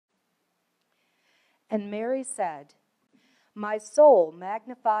And Mary said, My soul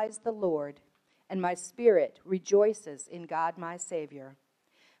magnifies the Lord, and my spirit rejoices in God my Savior.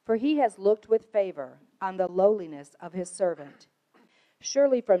 For he has looked with favor on the lowliness of his servant.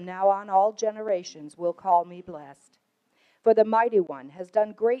 Surely from now on all generations will call me blessed. For the Mighty One has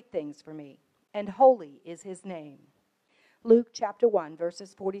done great things for me, and holy is his name. Luke chapter 1,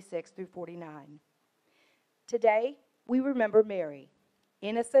 verses 46 through 49. Today, we remember Mary,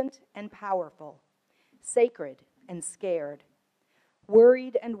 innocent and powerful, sacred and scared,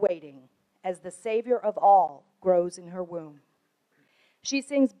 worried and waiting as the Savior of all grows in her womb. She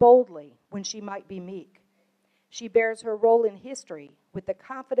sings boldly when she might be meek. She bears her role in history with the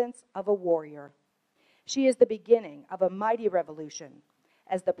confidence of a warrior. She is the beginning of a mighty revolution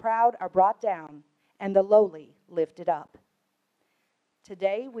as the proud are brought down and the lowly lifted up.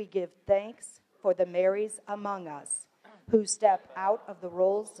 Today we give thanks for the Marys among us who step out of the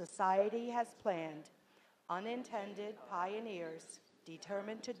roles society has planned, unintended pioneers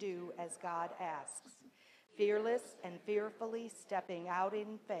determined to do as God asks, fearless and fearfully stepping out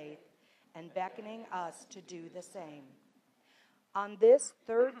in faith and beckoning us to do the same. On this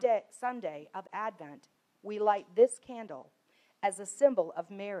Sunday of Advent, we light this candle as a symbol of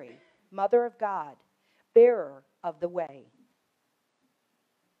Mary, Mother of God, bearer of the way.